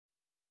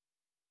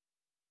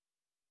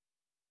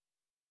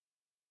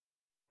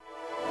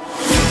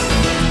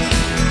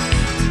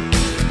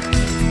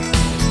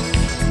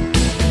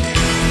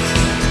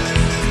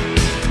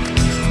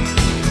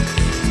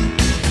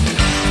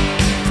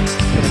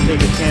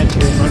chance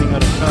here, running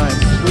out of time.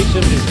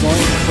 Suisham is going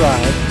to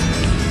try,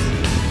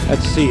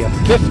 let's see, a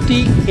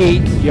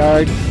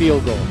 58-yard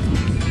field goal.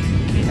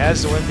 He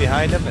has the wind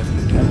behind him. And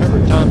I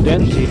remember Tom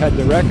Dempsey had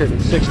the record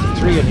at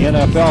 63 in the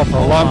NFL for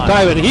a long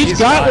time, and he's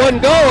got one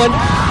going.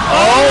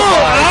 Oh,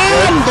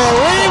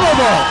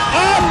 unbelievable!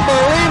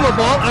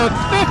 Unbelievable! A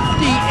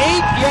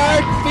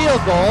 58-yard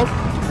field goal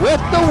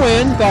with the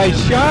win by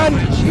Shaun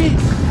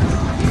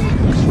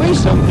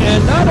Suisham,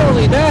 and not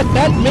only that,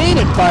 that made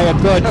it by a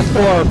good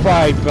 4 or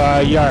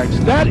 5 yards.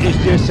 That is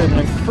just an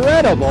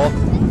incredible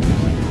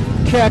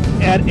kick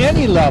at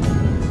any level.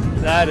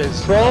 that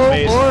is Pro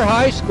amazing. or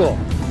high school.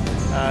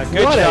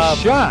 Good what job.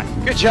 a shot!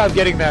 Good job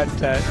getting that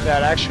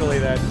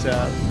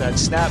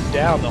snap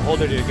down. The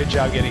holder did a good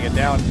job getting it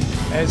down,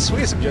 and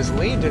Suisham just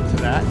leaned into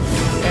that.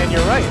 And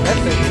you're right, that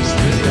thing is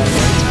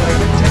probably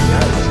good 10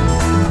 yards.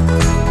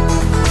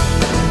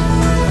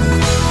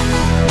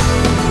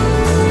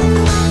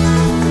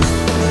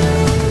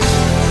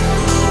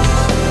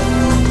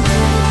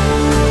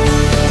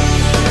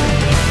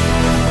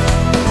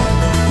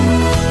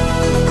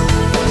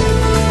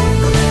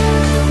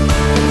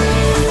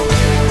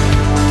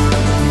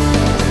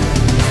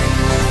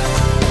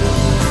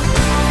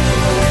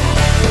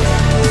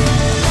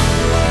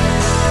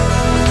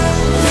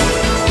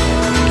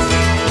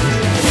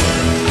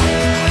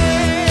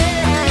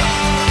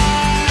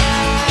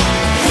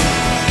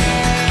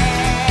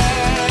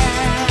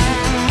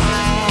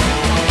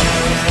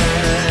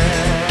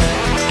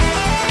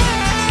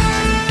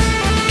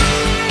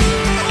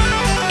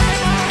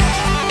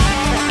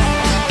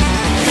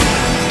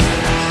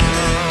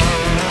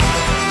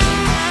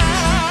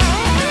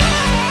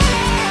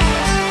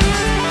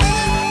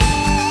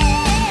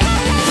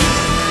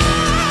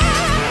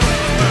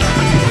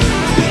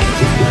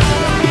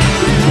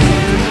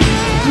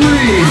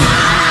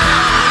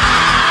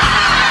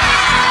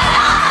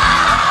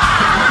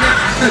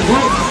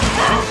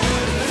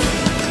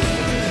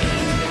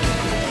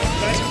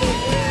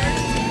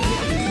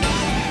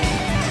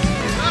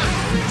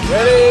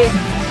 Ready?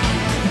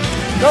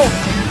 Go!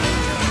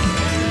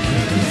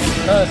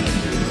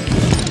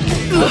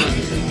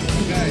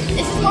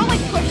 It's more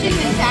like pushing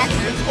and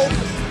backward. Open.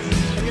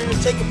 And you're going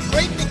to take a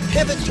great big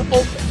pivot to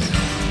open.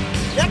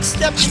 Next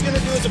step you're going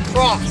to do is a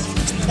cross.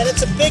 And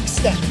it's a big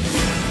step.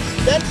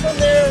 Then from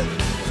there...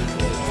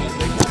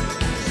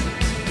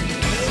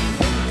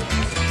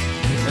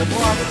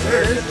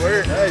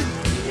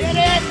 Get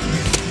it!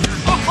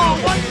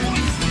 Oh, 1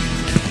 point!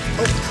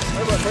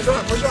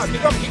 Push on.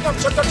 Keep going.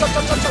 Shut.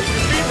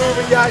 Keep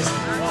moving, guys.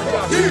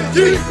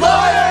 Keep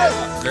flying!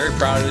 Very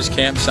proud of this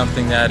camp,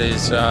 something that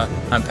is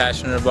I'm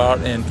passionate about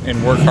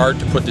and work hard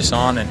to put this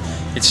on, and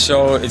it's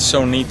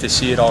so neat to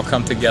see it all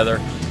come together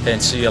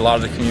and see a lot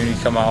of the community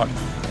come out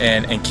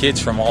and kids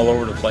from all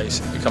over the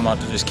place come out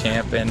to this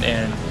camp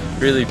and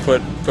really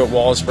put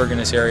Wallaceburg in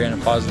this area in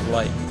a positive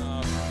light.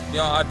 You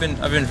know, I've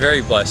been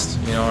very blessed,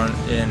 you know,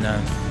 and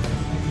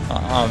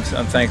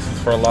I'm thankful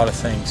for a lot of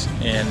things,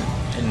 and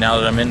now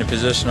that I'm in the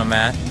position I'm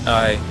at,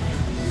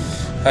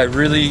 I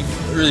really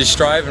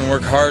strive and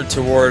work hard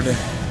toward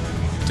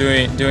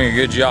doing a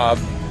good job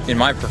in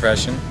my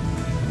profession,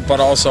 but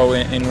also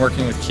in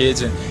working with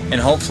kids, and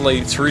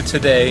hopefully through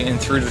today and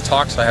through the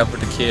talks I have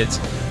with the kids,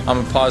 I'm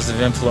a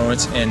positive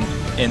influence, and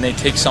they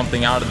take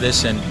something out of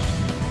this, and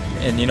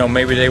you know,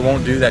 maybe they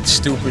won't do that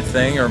stupid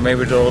thing, or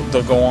maybe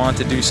they'll go on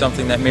to do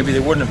something that maybe they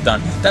wouldn't have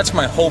done. That's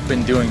my hope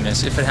in doing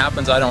this. If it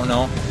happens, I don't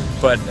know,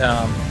 but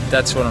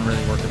that's what I'm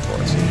really working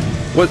towards.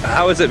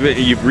 How is it?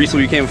 You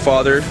recently became a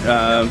father.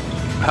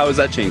 How has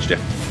that changed you?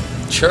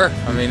 Sure.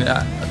 I mean,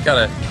 I've got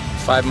a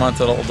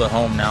 5-month-old at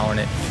home now,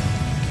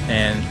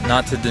 and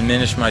not to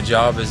diminish my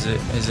job as an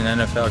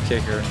NFL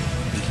kicker,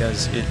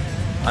 because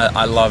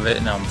I love it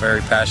and I'm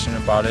very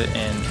passionate about it,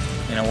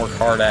 and I work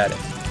hard at it.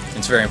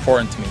 It's very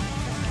important to me.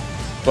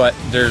 But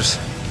there's,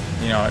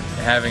 you know,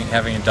 having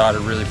a daughter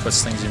really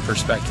puts things in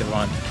perspective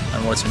on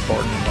what's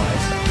important in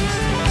life.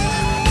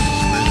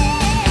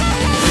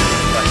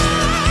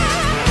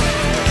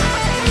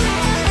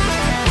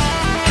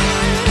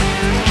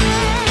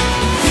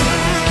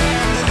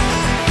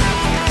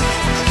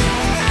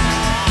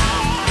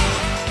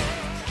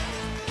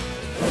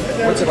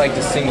 What's it like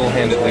to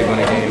single-handedly win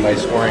a game by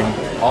scoring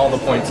all the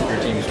points that your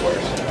team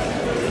scores?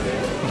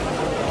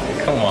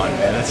 Come on,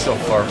 man, that's so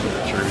far from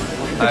the truth.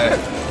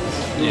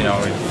 You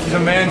know, he's a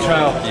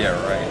man-child. Yeah,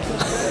 right.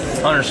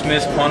 Hunter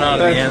Smith's punt out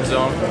of the end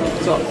zone.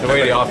 The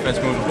way the offense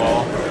moved the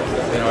ball,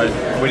 you know,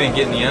 we didn't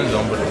get in the end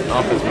zone, but the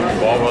offense moved the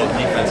ball well. The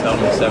defense held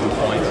them to 7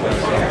 points. You know,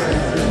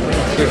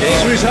 so good game.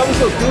 Swish, how was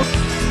so good?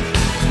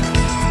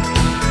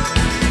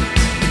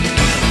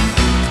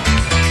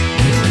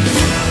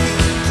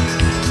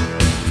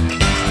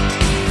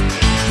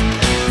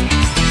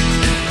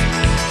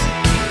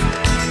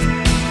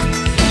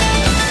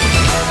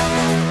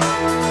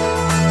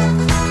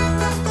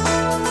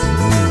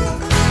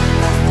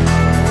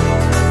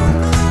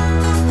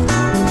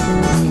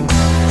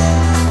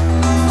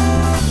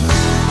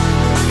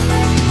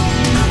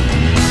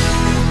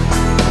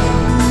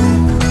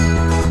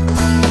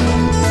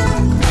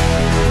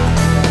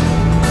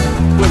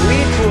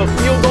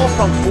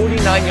 from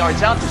 49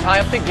 yards out to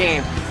tie up the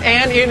game.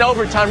 And in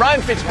overtime,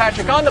 Ryan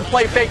Fitzpatrick on the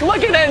play fake,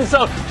 looking end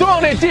zone,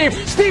 throwing it deep.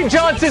 Steve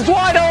Johnson's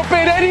wide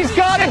open, and he's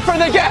got it for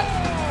the gap.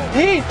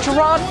 He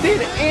dropped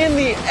it in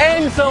the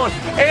end zone,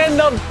 and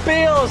the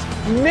Bills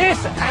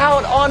miss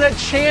out on a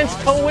chance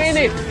to win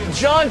it.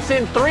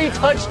 Johnson, 3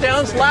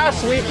 touchdowns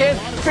last weekend.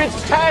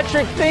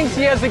 Fitzpatrick thinks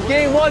he has a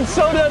game won,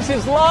 so does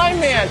his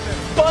lineman.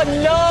 But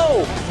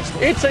no,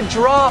 it's a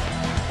drop,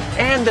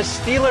 and the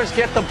Steelers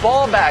get the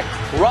ball back.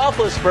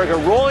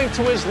 Roethlisberger rolling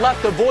to his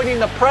left, avoiding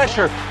the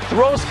pressure,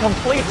 throws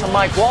complete to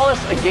Mike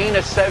Wallace, a gain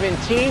of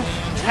 17.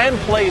 10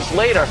 plays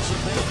later,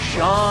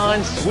 Shaun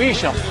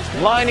Suisham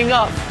lining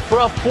up for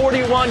a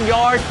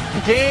 41-yard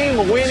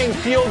game-winning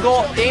field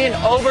goal in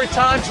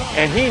overtime,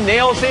 and he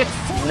nails it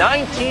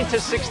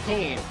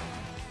 19-16.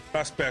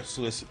 Our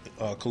specialists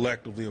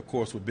collectively, of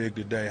course, were big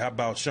today. How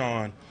about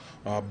Shaun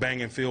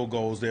banging field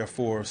goals there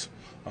for us?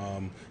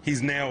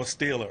 He's now a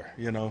Steeler,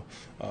 you know.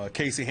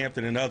 Casey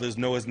Hampton and others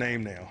know his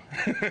name now.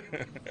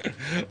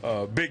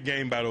 Big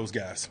game by those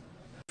guys.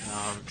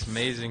 It's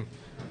amazing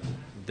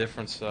the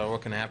difference,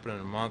 what can happen in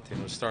a month. You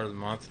know, start of the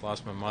month,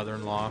 lost my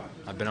mother-in-law.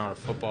 I've been out of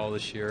football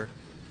this year.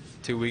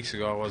 2 weeks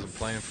ago, I wasn't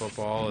playing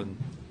football, and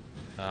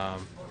now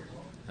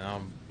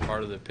I'm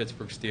part of the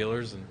Pittsburgh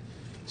Steelers, and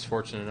was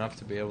fortunate enough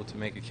to be able to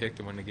make a kick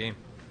to win the game.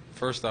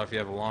 First off, you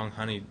have a long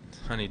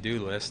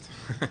honey-do list,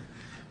 a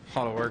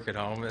lot of work at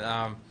home.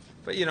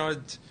 But you know,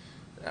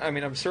 I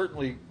mean, I'm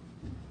certainly,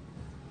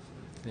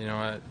 you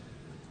know,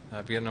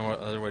 I've got no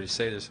other way to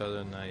say this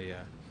other than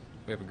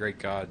we have a great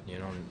God, you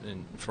know,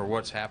 and for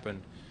what's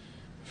happened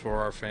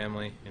for our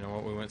family, you know,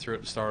 what we went through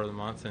at the start of the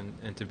month,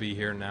 and to be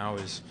here now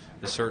is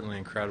certainly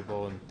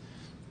incredible,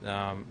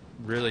 and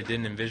really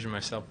didn't envision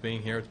myself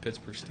being here with the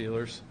Pittsburgh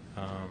Steelers,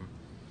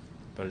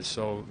 but it's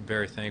so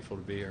very thankful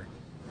to be here.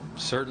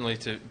 Certainly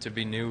to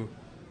be new,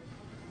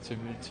 to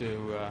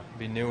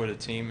be new with a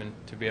team and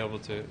to be able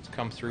to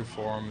come through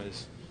for them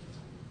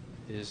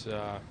is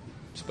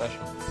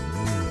special.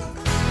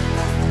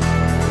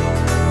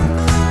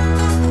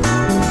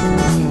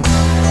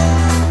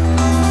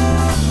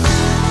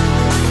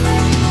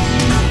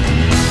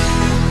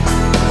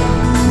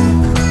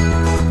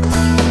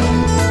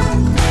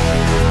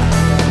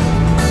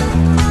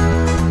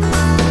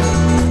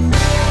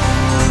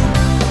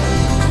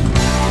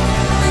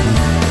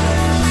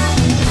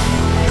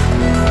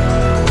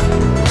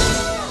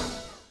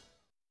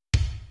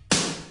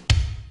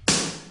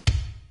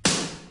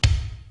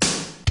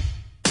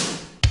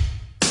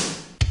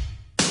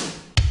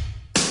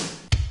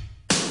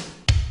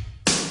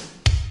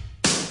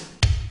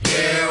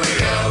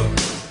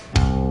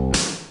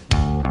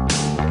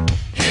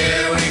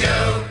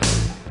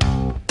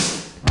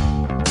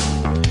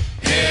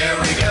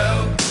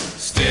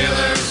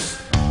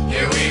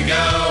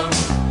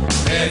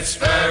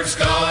 Pittsburgh's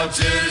going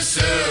to the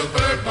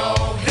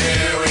Superbowl.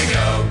 Here we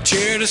go.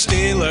 Cheer the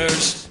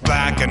Steelers,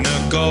 black and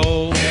the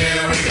gold.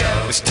 Here we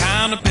go. It's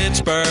time to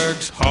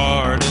Pittsburgh's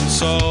heart and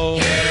soul.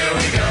 Here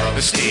we go.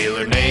 The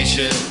Steeler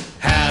Nation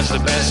has the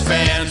best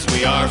fans.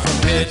 We are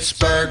from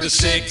Pittsburgh, the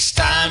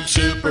 6-time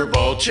Super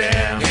Bowl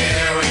champ.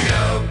 Here we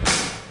go.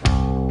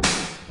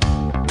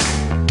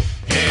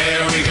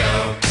 Here we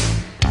go.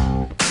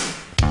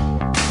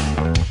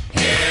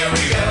 Here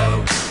we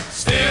go.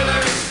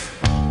 Steelers,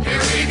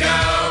 here we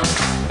go.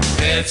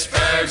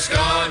 Pittsburgh's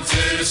gone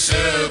to the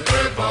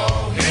Super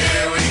Bowl.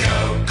 Here we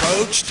go.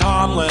 Coach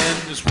Tomlin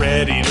is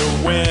ready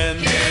to win.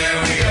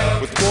 Here we go.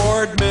 With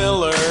Ward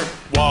Miller,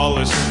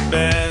 Wallace, and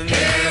Ben.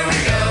 Here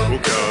we go. We'll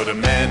go to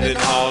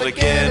Mendenhall to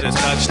get a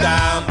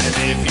touchdown. And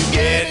if you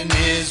get in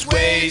his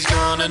way, he's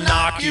gonna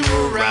knock you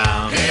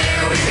around.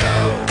 Here we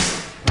go.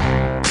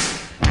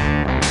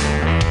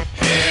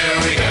 Here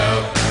we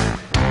go.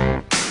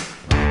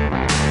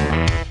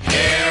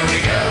 Here we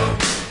go.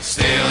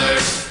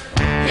 Steelers,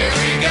 here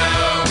we go.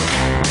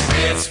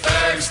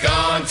 Pittsburgh's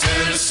gone to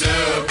the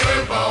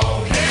Super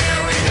Bowl.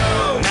 Here we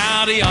go.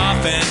 Now the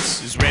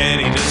offense is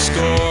ready to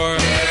score.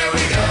 Here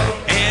we go.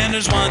 And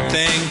there's one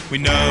thing we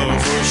know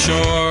for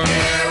sure.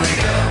 Here we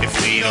go.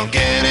 If we don't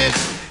get it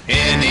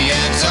in the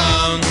end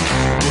zone,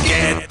 we'll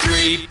get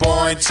 3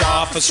 points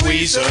off of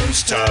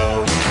Suisham's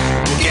toe.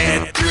 We'll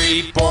get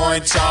 3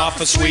 points off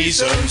of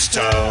Suisham's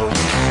toe.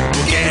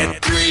 We'll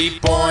get 3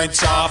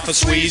 points off of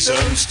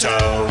Suisham's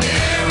toe.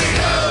 Here we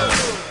go.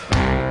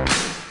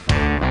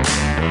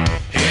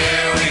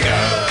 Here we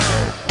go.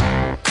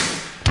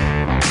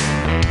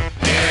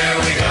 Here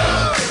we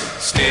go.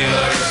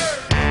 Steelers,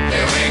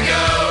 here we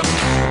go.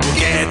 We'll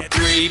get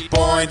 3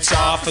 points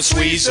off of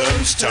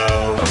Suisham's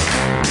toe.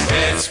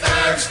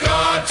 Pittsburgh's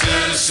gone to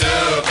the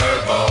Super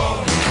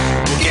Bowl.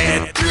 We'll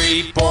get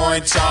 3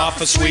 points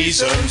off of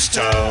Suisham's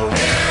toe.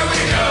 Here we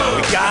go.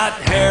 We got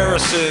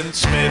Harrison,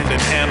 Smith,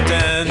 and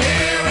Hampton.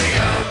 Here we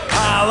go.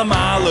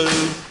 Alma,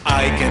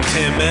 Ike, and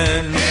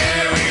Timmons.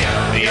 Here we go.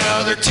 The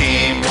other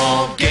team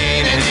won't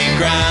gain any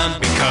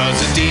ground because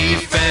the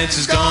defense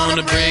is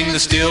gonna bring the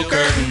steel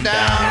curtain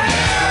down.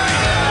 Here we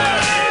go.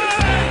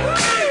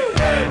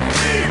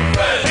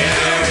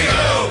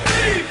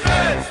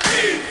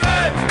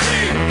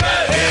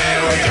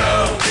 Here we go.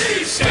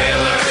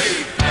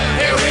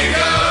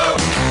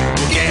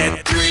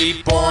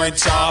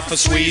 points off of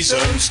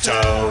Suisham's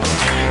toe.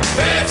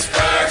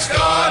 Pittsburgh's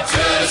gone to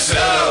the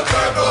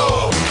Super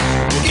Bowl.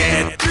 We'll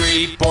get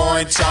 3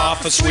 points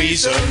off of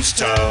Suisham's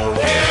toe.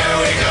 Here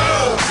we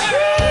go.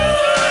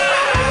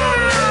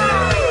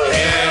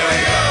 Here we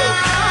go.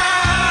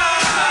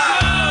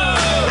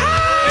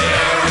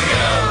 Here we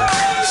go.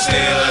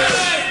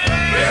 Steelers,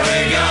 here we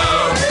go.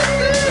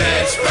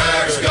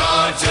 Pittsburgh's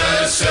gone to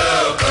the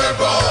Super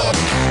Bowl.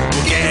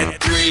 We'll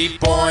get 3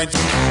 points.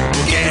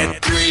 We'll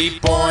get 3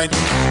 points.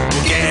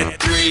 We'll get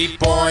 3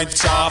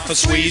 points off of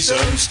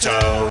Suisham's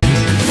toe.